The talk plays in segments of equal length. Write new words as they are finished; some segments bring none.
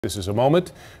This is a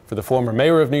moment for the former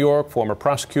mayor of New York, former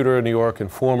prosecutor of New York,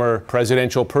 and former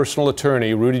presidential personal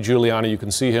attorney, Rudy Giuliani. You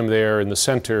can see him there in the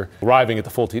center, arriving at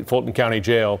the Fulton County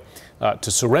Jail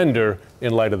to surrender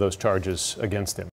in light of those charges against him.